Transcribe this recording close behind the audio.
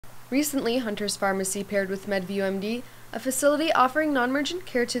Recently, Hunter's Pharmacy paired with MedView MD, a facility offering non-emergent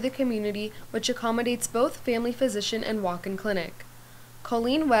care to the community which accommodates both family physician and walk-in clinic.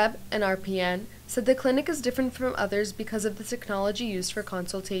 Colleen Webb, an RPN, said the clinic is different from others because of the technology used for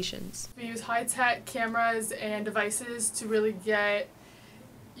consultations. We use high-tech cameras and devices to really get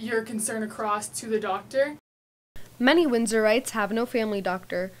your concern across to the doctor. Many Windsorites have no family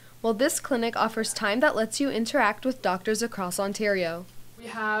doctor, while this clinic offers time that lets you interact with doctors across Ontario. We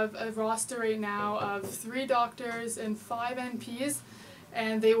have a roster right now of 3 doctors and 5 NPs,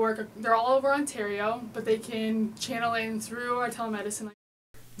 and they're all over Ontario, but they can channel in through our telemedicine.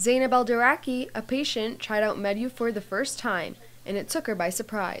 Zainab Eldaraki, a patient, tried out MedView for the first time, and it took her by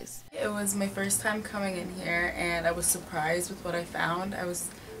surprise. It was my first time coming in here, and I was surprised with what I found.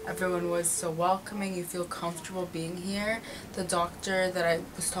 Everyone was so welcoming. You feel comfortable being here. The doctor that I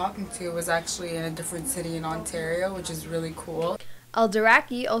was talking to was actually in a different city in Ontario, which is really cool.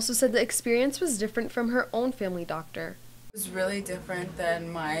 Eldaraki also said the experience was different from her own family doctor. It was really different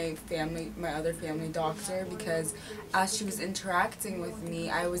than my other family doctor, because as she was interacting with me,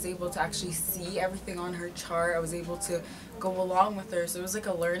 I was able to actually see everything on her chart. I was able to go along with her, so it was like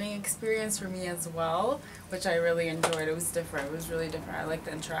a learning experience for me as well, which I really enjoyed. It was different. It was really different. I liked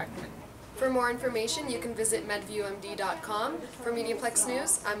the interaction. For more information, you can visit medviewmd.com. For MediaPlex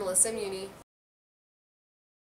News, I'm Amiouni.